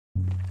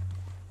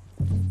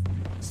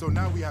So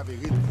now we have a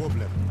real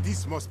problem.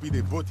 This must be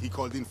the boat he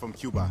called in from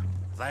Cuba.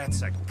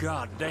 That's a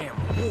goddamn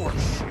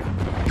warship.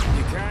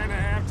 You kinda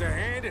have to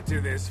hand it to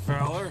this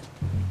feller.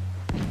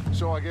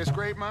 So I guess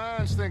great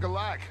minds think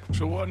alike.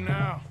 So what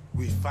now?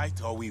 We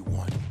fight or we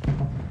won.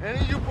 Any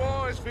of you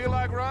boys feel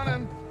like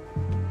running?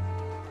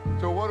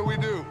 So what do we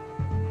do?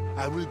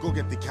 I will go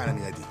get the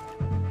cannon ready.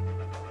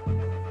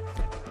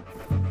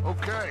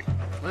 Okay,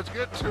 let's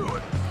get to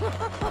it.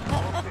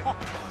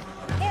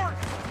 Morgan!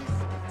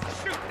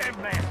 Shoot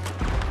them men!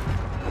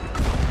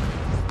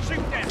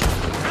 Shoot them!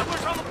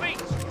 Travelers on the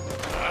beach!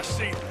 I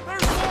see.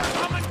 There's more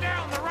coming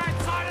down the right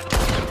side of the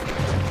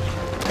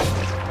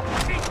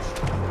beach!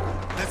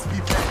 Let's be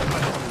back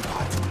on the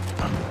party.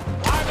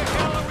 Why the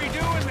hell are we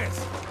doing this?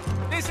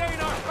 This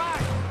ain't our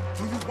fight!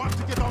 Do you want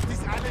to get off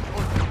this island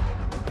or not?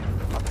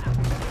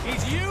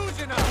 He's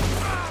using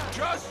us!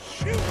 Just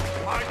shoot!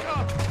 Like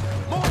up!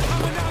 More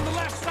coming down the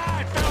left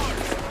side,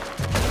 fellas!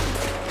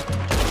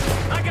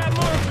 I got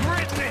more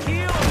grit in the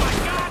heel of my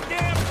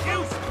goddamn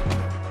juice!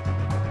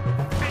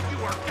 And you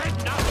are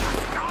getting out that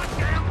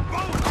goddamn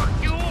boat,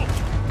 Hercule!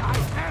 I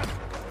am!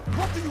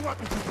 What do you want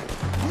me to do?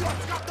 We are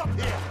trapped up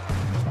here!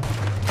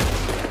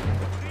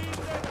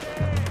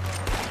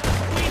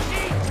 We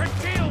need to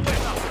deal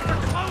with them!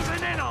 They're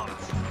closing in on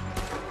us!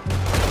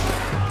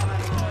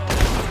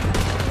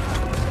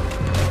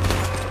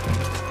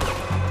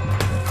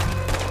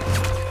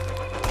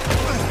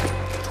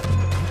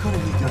 I'm gonna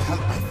need your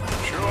help, my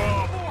friend.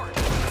 Sure!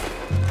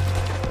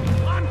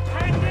 I'm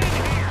heading in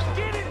here!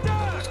 Get it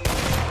done!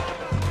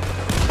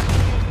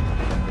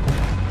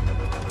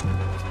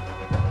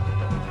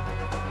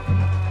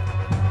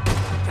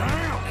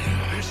 Damn!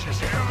 This is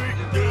heavy!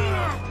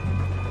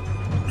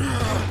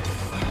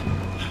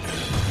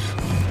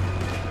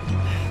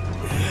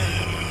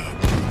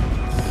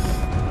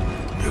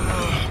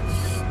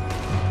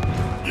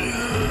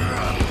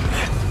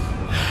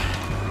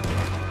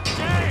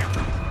 Damn!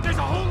 There's a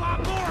whole lot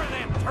more of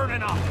them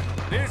turning up!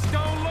 This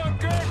don't look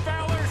good,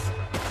 fellas!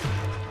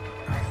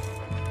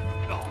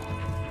 Oh,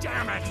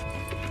 damn it!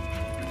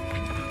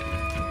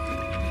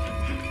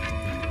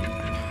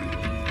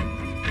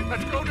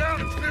 Let's go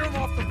down and clear them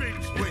off the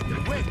beach.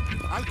 Wait,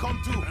 I'll come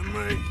too. And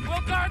me.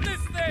 We'll guard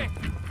this thing!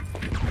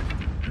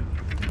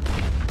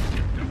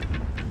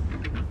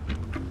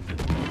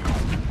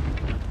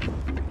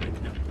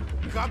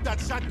 Grab that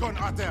shotgun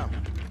out there.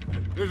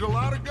 There's a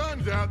lot of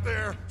guns out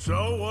there.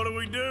 So, what do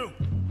we do?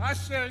 I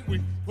say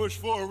we push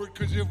forward,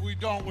 because if we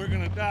don't, we're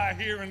gonna die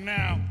here and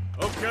now.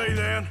 Okay,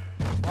 then.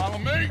 Follow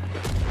me?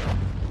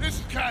 This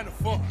is kind of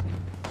fun.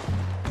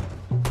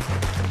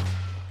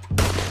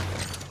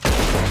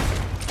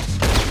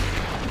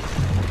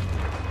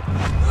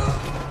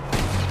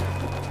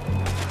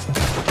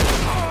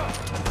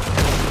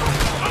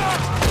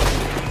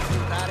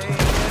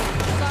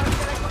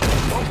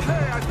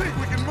 Okay, I think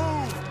we can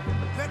move.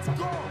 Let's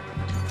go!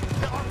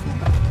 There are too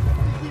many.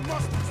 We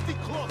must stick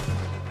close.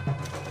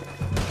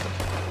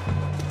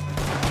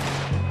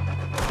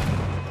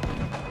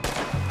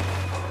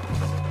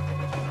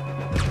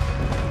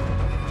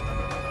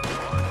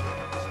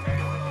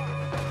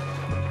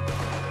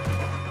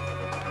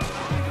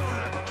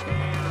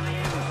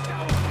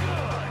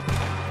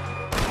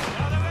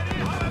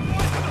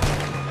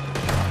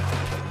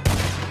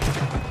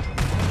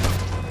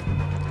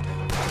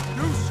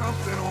 Do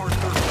something,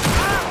 Arthur.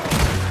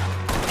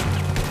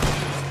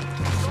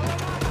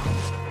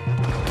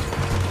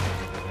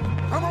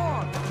 Come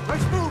on,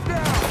 let's move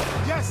down.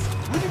 Yes,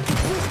 we need to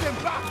push them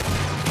back.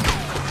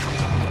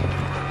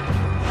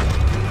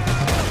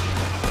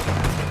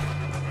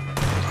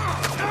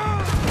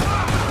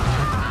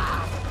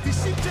 The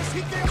ship just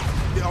hit them.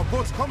 There are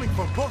boats coming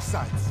from both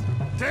sides.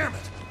 Damn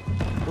it.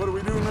 What do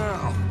we do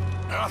now?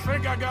 I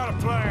think I got a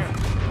plan.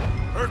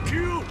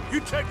 Hercule, you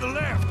take the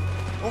left,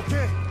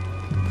 Okay,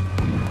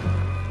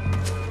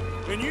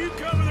 and you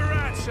cover the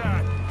right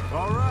side.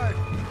 All right.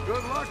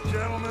 Good luck,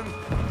 gentlemen.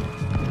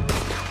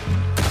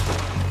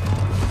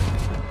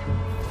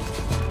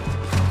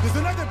 there's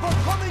another boat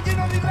coming in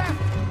on the left.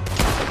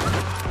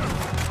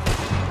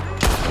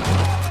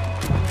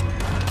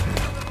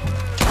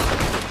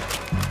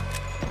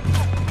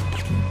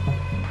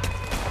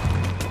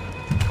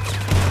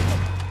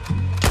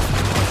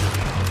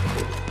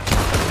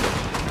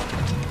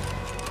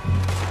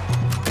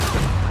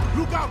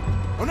 Look out!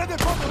 Another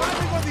boat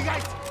arriving on the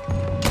right.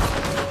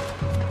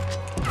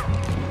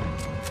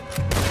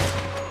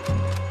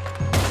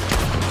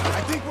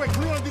 I think we're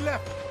clear on the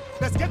left.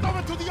 Let's get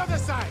over to the other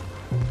side.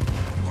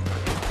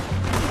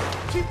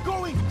 Keep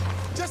going.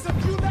 Just a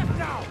few left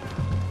now.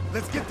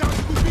 Let's get down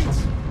to the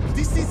beach.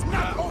 This is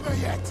not over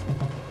yet.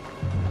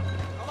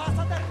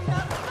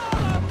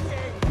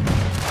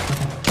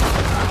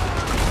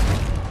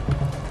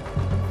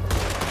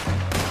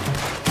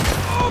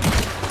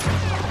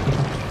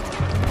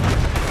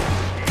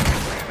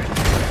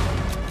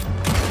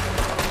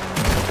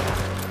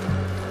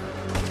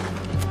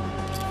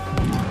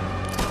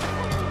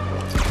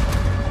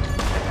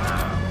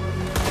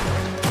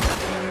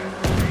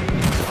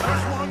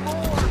 There's one more.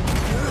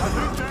 I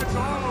think that's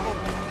all of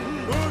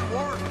them. Good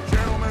work.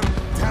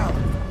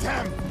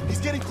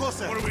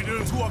 Listen, What do we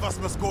do? two of us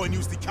must go and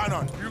use the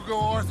cannon. You go,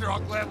 Arthur. I'll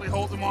gladly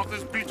hold them off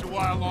this beach a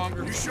while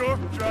longer. You sure?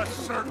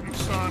 Just certain,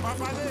 son.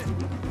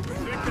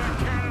 Think that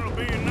cannon will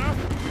be enough?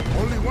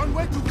 Only one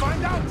way to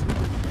find out.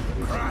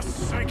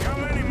 Christ's sake, how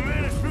many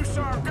men has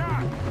Fusar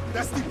got?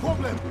 That's the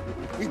problem.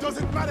 It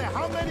doesn't matter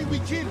how many we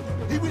kill.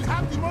 He will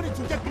have the money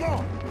to get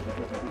more.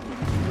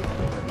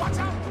 Watch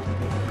out!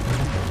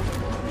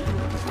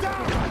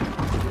 Down!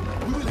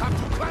 We will have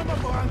to climb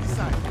up around the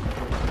side.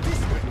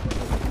 This way.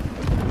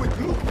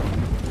 Wait, look.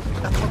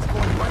 That's what's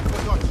going right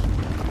for Dutch.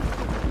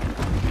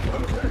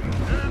 Okay.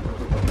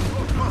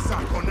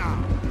 Masako now.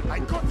 I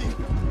got him.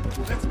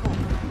 Let's go.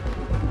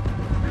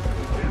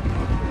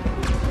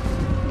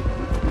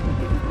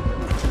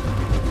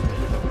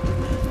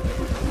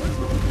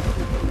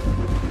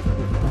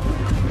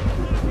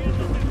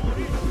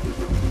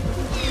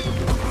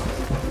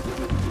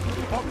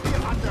 Up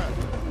here, under.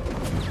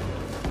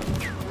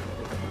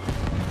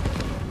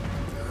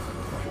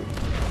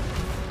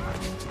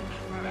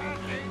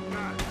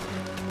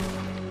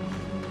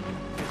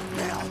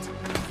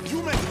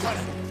 You make it,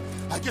 Colin.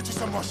 I'll get you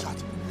some more shot.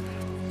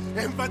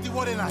 Everybody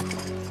worry like.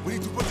 We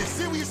need to put a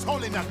serious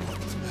hole in that boat.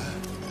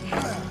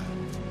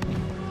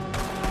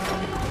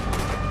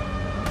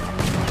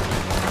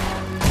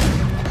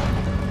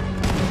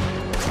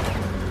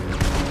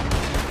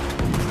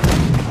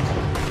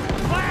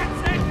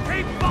 Plants and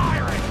keep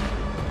firing!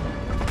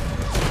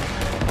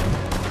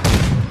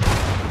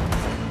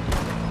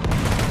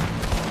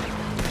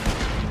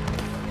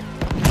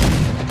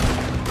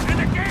 And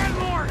again,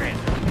 Morgan!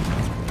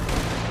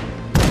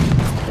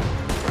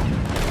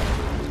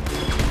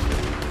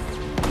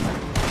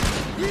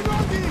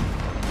 Reloading!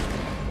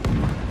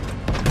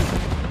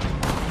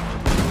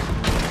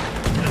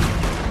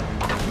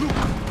 Look,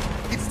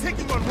 it's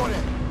taking on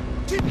water.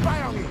 Keep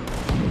firing.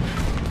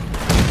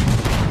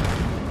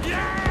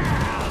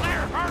 Yeah!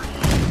 They're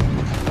hurting!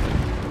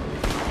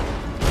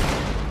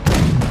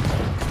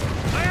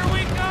 There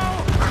we go!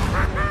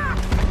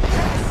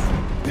 Yes,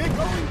 they're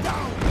going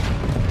down.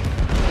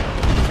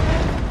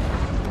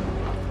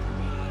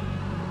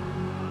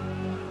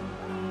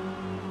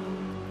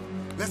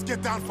 Let's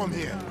get down from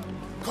here.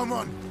 Come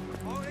on.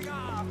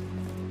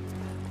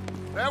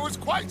 That was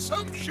quite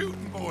some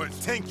shooting, boys.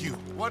 Thank you.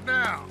 What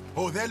now?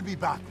 Oh, they'll be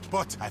back.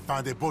 But I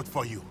found a boat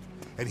for you.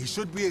 And he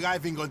should be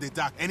arriving on the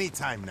dock any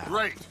time now.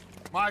 Great.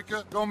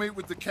 Micah, go meet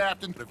with the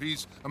captain. If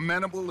he's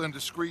amenable and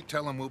discreet,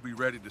 tell him we'll be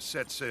ready to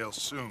set sail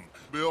soon.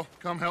 Bill,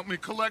 come help me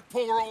collect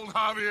poor old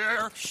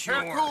Javier. Sure.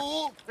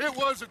 Hercule, it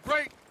was a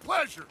great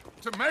pleasure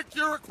to make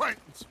your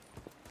acquaintance.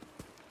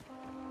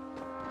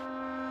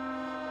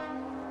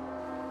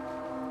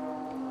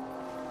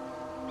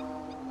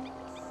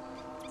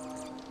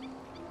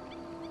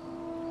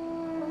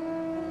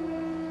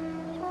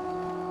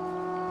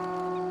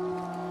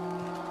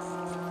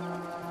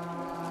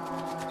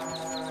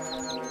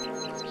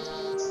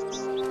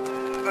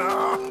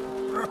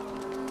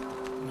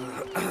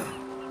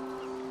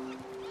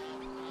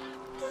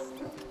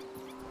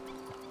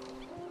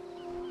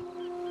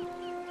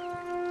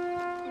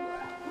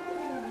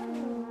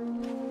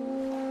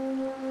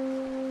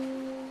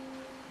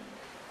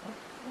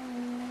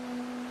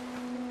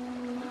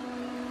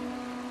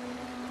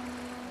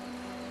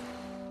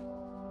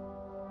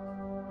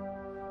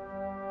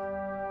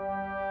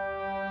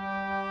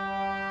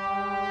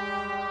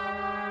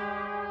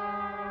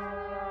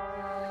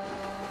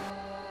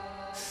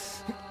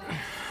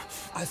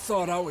 I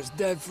thought I was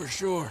dead for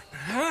sure.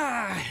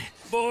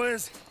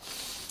 Boys,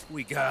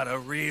 we got a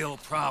real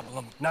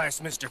problem.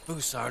 Nice Mr.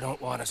 Fusar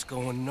don't want us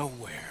going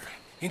nowhere.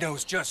 He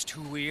knows just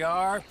who we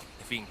are.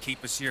 If he can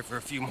keep us here for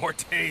a few more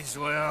days,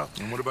 well...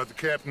 And what about the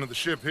captain of the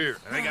ship here?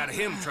 They got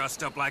him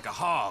trussed up like a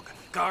hog.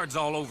 Guards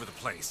all over the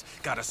place.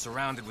 Got us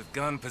surrounded with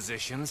gun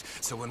positions,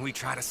 so when we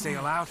try to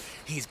sail out,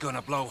 he's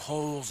gonna blow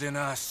holes in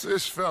us.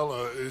 This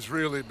fella is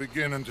really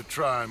beginning to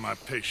try my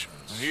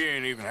patience. He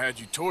ain't even had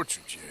you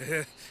tortured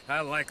yet.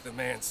 I like the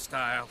man's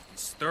style.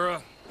 He's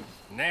thorough,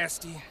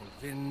 nasty,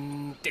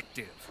 and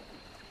vindictive.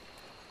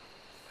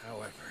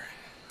 However,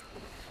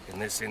 in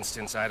this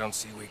instance, I don't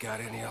see we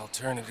got any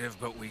alternative,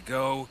 but we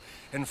go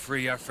and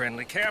free our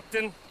friendly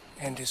captain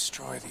and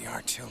destroy the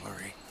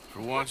artillery.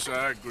 For once,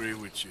 I agree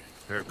with you.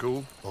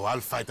 Hercule? Oh, I'll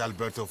fight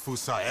Alberto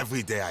Fusa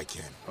every day I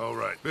can. All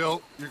right.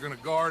 Bill, you're gonna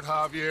guard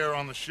Javier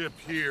on the ship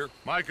here.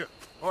 Micah,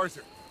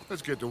 Arthur,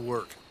 let's get to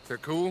work.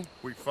 Hercule,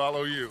 we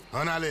follow you.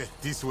 Anale,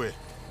 this way.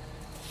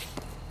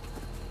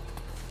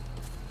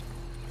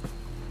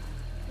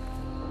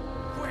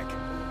 Quick,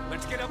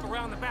 let's get up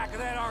around the back of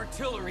that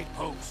artillery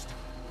post.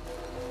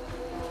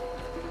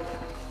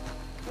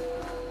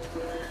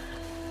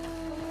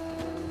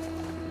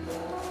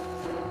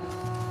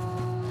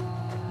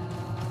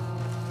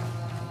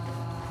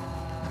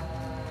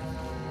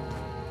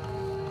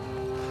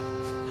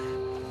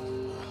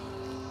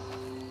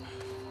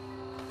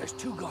 There's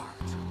two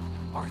guards.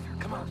 Arthur,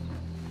 come on.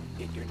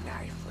 Get your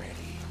knife ready.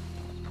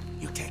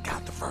 You take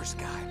out the first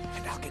guy,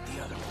 and I'll get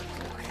the other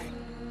one, okay?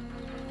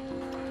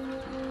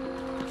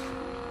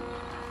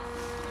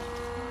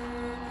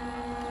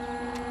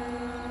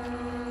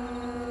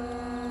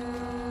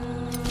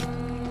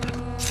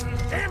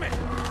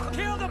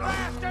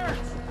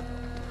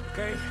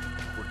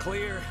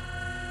 clear.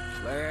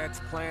 Let's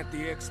plant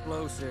the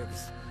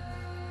explosives.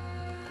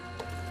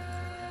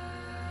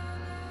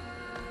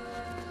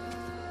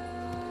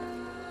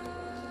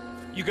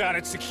 You got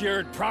it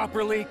secured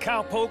properly,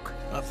 cowpoke?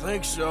 I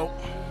think so.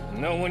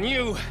 Knowing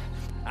you,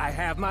 I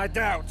have my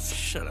doubts.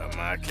 Shut up,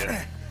 Mike.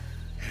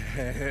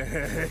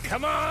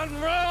 Come on,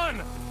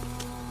 run!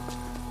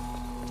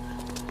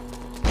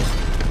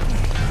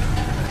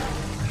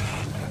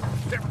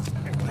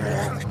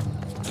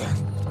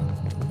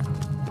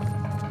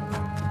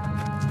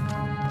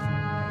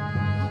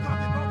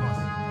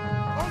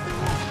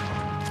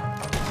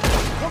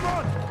 Come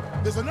on!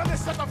 There's another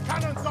set of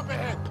cannons up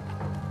ahead!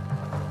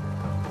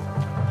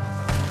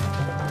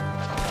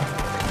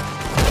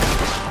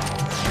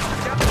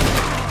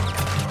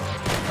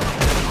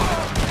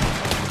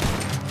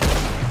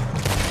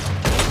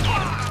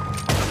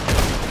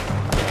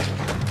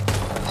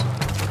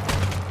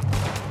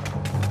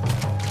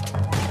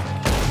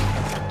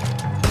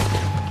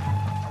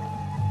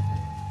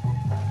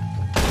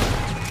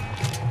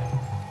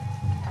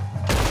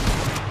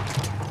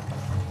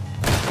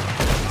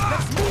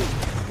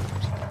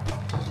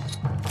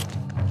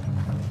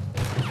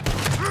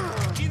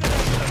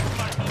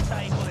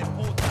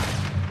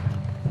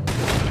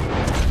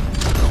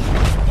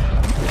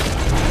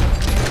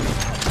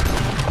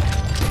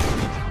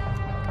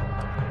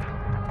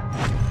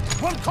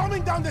 One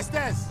coming down the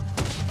stairs!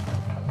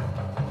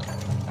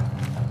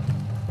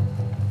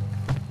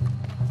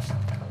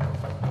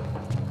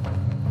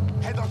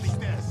 Head on the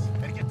stairs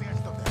and get the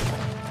rest of them.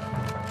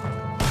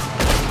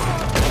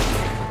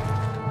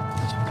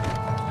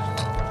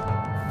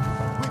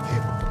 With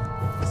him.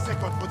 A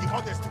second for the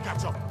others to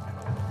catch up.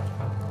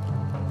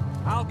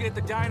 I'll get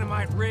the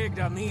dynamite rigged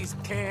on these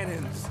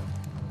cannons.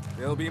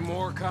 There'll be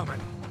more coming.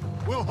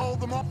 We'll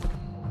hold them up.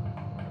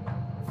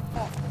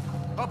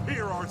 Up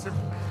here, Arthur.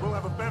 We'll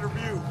have a better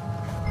view.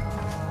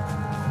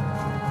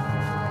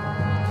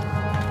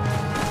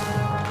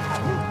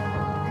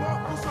 More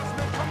Bushra's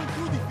coming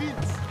through the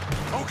fields.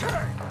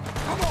 Okay,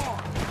 come on!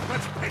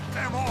 Let's pick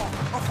them off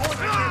before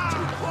they get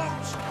too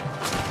close!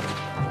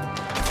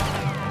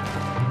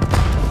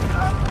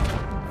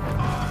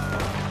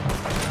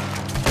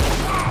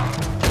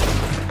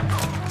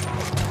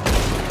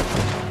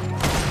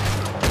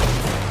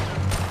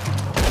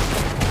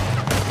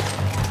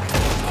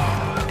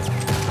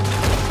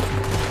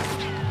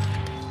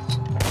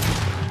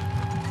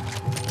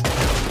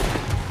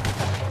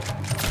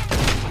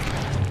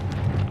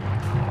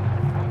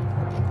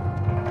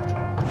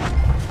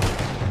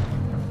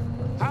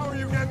 How are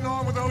you getting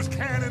on with those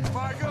cannons,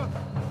 Micah?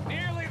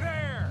 Nearly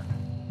there!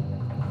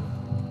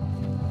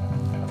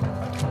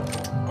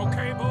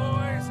 Okay,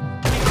 boys.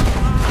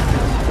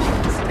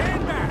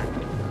 Stand back!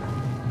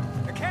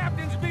 The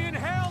captain's being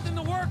held in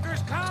the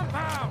workers'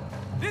 compound!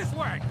 This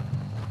way!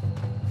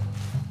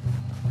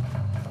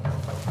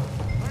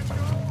 Let's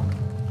go.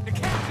 The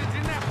captain's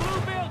in that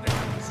blue building!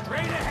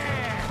 Straight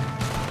ahead!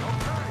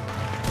 Okay,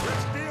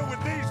 let's deal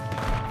with these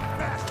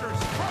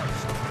bastards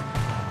first!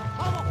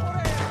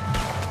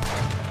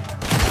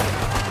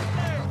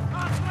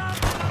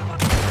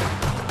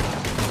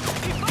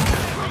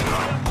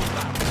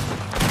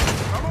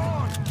 Come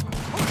on!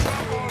 Push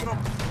up on them!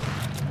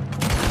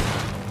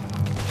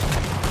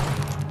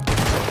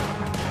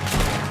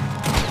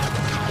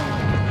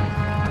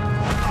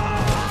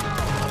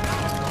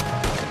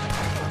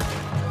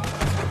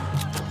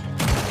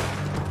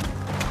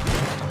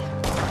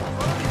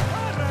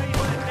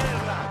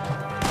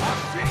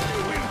 I'll see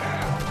you in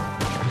there!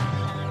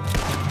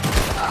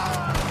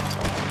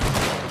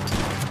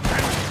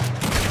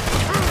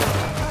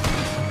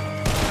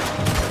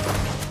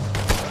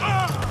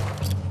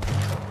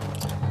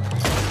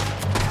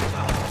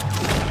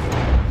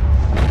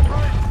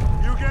 Right,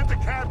 you get the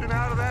captain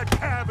out of that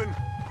cabin.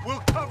 We'll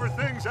cover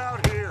things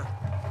out here.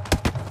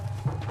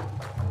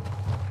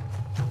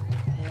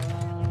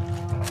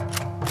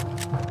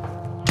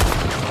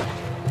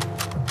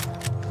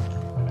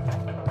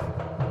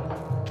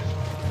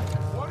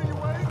 What are you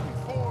waiting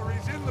for?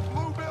 He's in the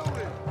blue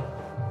building.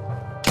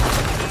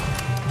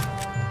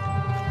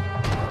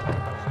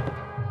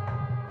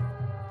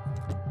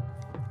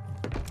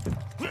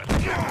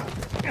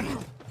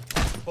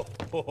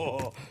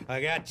 Oh, I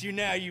got you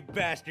now, you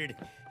bastard.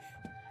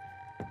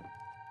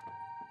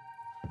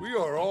 We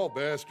are all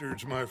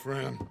bastards, my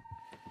friend.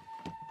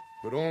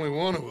 But only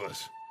one of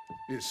us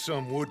is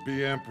some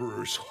would-be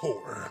emperor's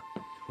whore.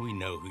 We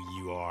know who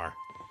you are.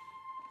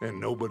 And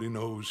nobody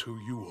knows who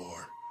you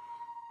are.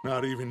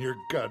 Not even your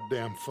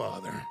goddamn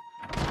father.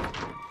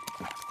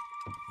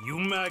 You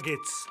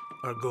maggots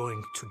are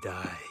going to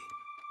die.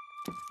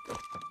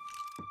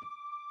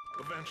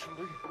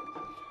 Eventually,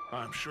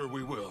 I'm sure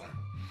we will.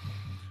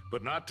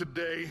 But not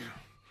today,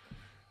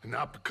 and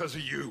not because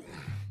of you.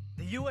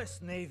 The U.S.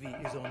 Navy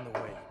is on the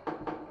way.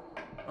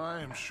 I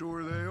am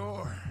sure they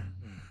are.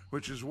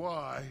 Which is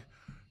why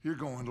you're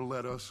going to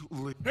let us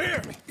leave.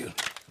 Here!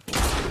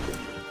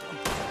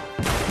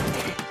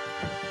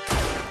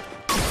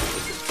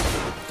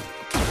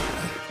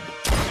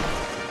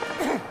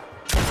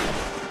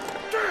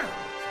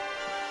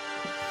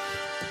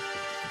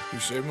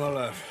 saved my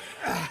life.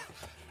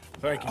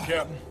 Thank you,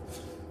 Captain.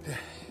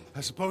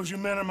 I suppose you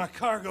men are my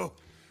cargo.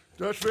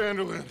 Dutch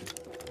Vanderlyn,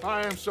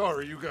 I am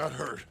sorry you got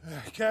hurt.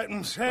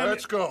 Captain Sam.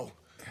 Let's go.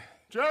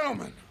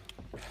 Gentlemen.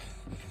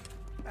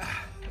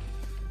 Back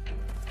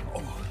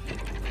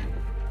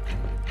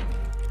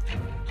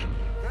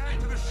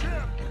to the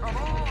ship. Come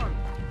on.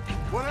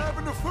 What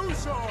happened to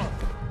Fusar?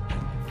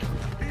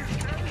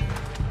 He's dead.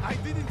 I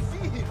didn't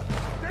see him.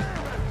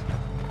 Damn it.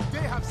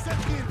 They have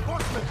sent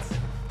reinforcements.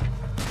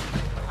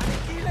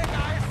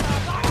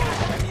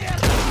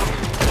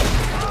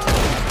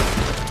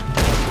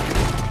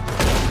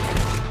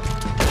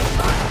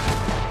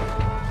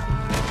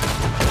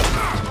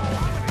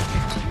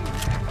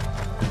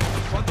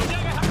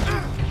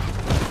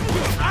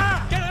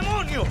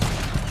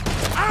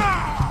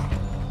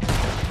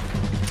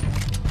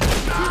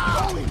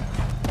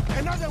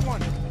 Another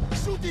one!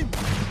 Shoot him!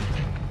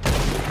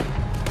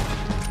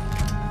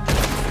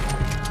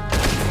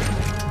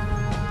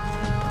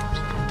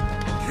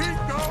 Keep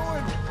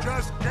going!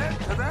 Just get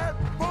to that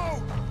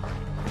boat!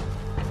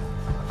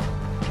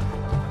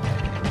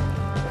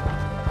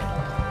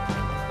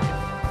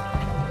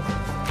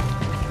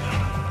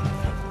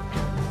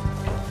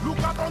 Look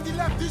out on the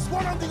left! This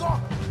one on the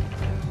rock!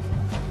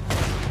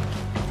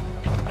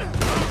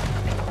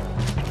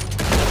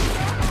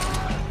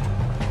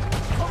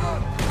 Come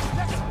on!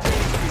 Let's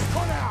finish this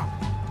corner!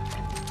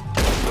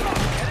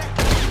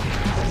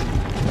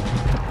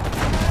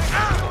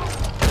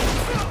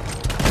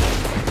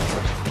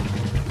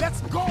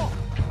 Let's go!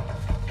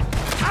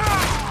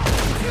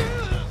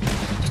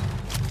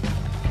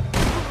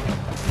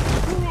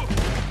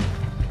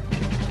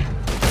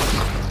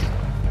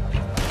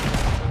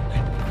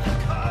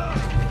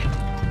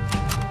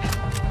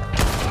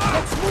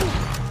 Let's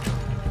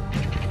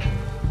move!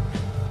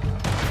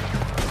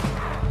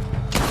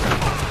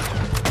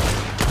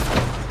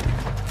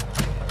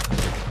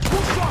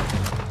 Good shot!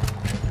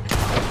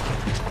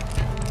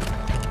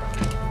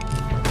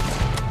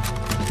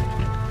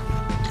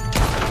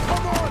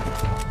 Come on!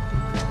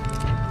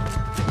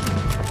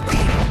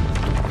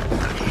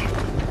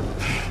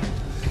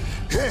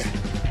 Hey,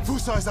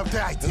 Fusa is up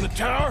there, I In think. the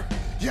tower?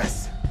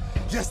 Yes,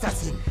 yes,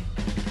 that's him.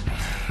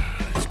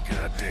 This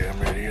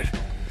goddamn idiot.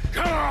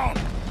 Come on!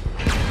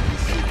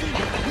 He's shooting.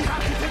 We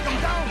have to take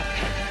him down.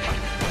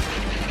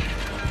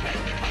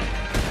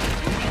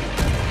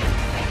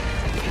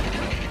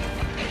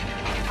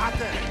 Out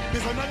there,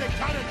 there's another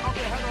cannon up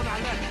ahead on our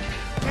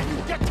left. Can you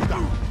get to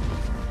them?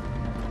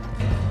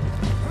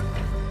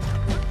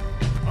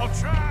 I'll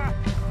try.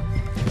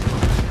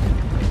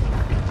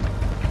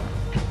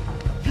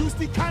 Use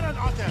the cannon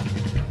out there.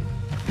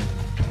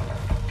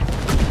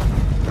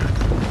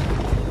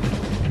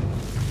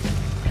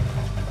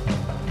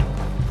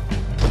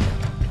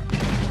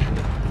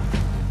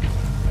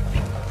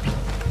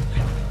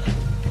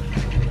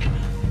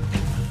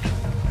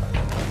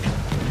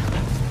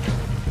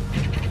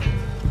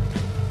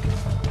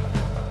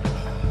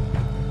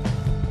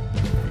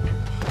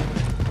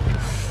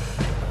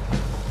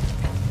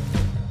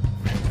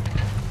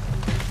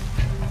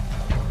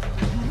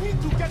 You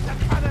need to get that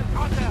cannon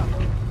out there.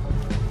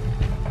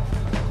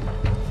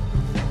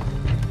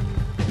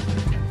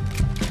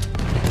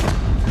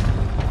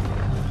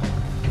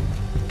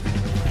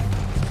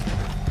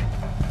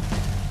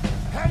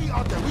 Hurry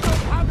out there. We don't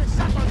have a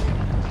shot on him.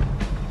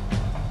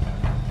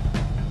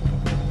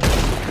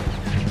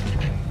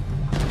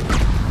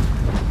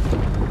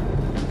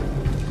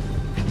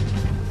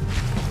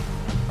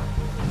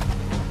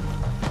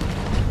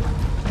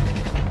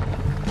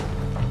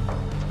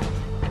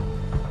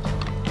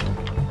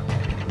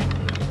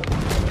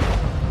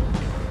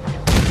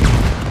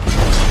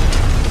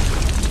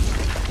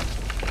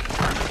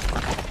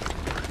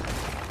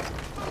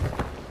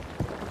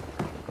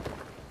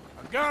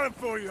 I got it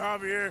for you,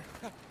 Javier.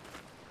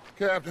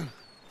 Captain,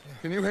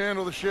 can you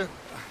handle the ship?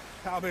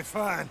 I'll be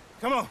fine.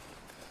 Come on.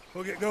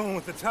 We'll get going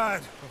with the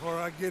tide before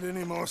I get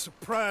any more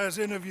surprise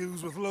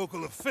interviews with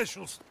local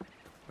officials.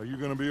 Are you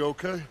gonna be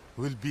okay?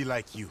 We'll be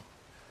like you.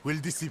 We'll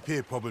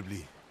disappear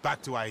probably.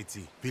 Back to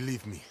Haiti.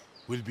 Believe me,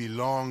 we'll be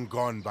long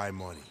gone by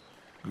morning.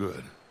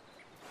 Good.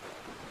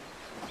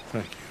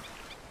 Thank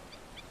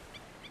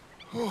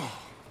you.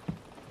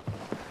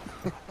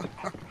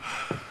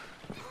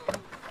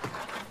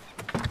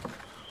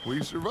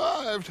 We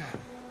survived.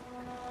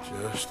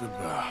 Just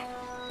about.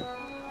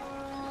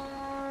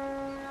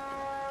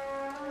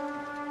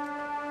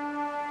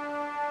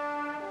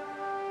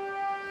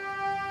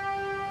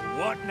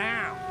 What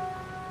now?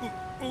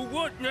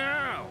 What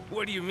now?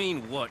 What do you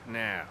mean, what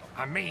now?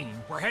 I mean,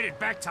 we're headed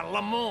back to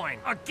Lemoyne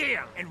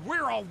again, and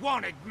we're a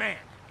wanted man.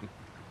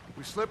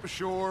 We slip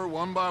ashore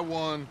one by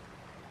one,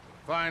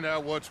 find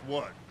out what's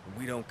what.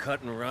 We don't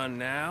cut and run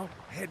now?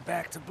 Head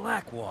back to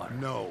Blackwater.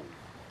 No,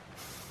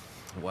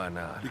 Why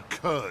not?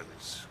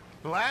 because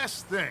the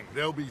last thing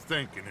they'll be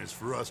thinking is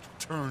for us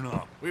to turn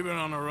up. We've been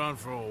on the run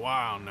for a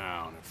while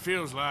now, and it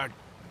feels like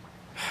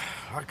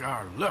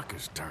our luck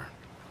has turned.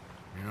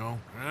 You know?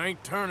 And it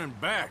ain't turning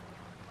back.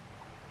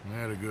 We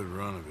had a good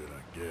run of it,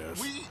 I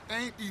guess. We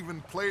ain't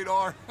even played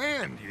our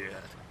hand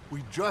yet.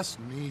 We just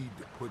need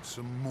to put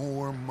some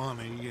more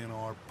money in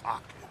our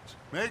pockets.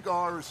 Make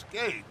our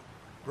escape.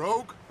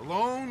 Broke,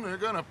 alone, they're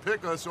gonna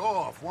pick us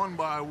off one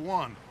by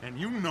one, and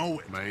you know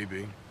it.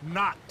 Maybe.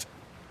 Not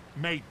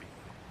maybe.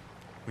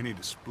 We need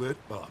to split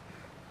up.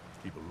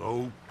 Keep a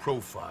low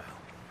profile.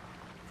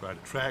 Try to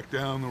track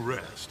down the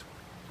rest.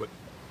 But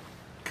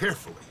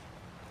carefully.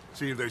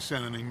 See if they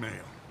send any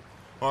mail.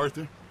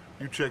 Arthur,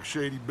 you check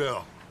Shady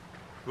Belle.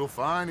 We'll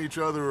find each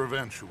other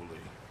eventually.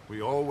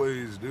 We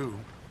always do.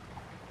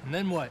 And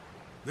then what?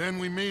 Then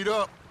we meet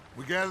up.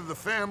 We gather the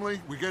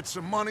family, we get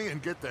some money,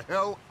 and get the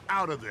hell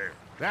out of there.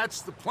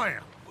 That's the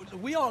plan.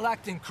 We all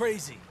acting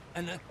crazy.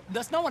 And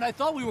that's not what I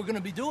thought we were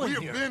gonna be doing We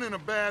here. have been in a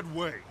bad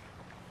way.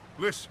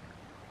 Listen.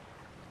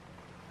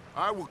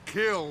 I will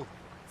kill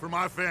for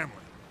my family.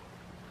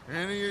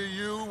 Any of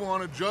you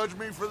want to judge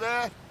me for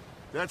that?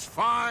 That's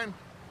fine.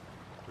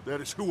 But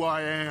that is who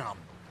I am.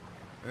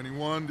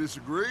 Anyone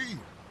disagree?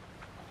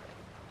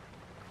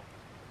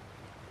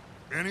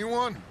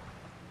 Anyone?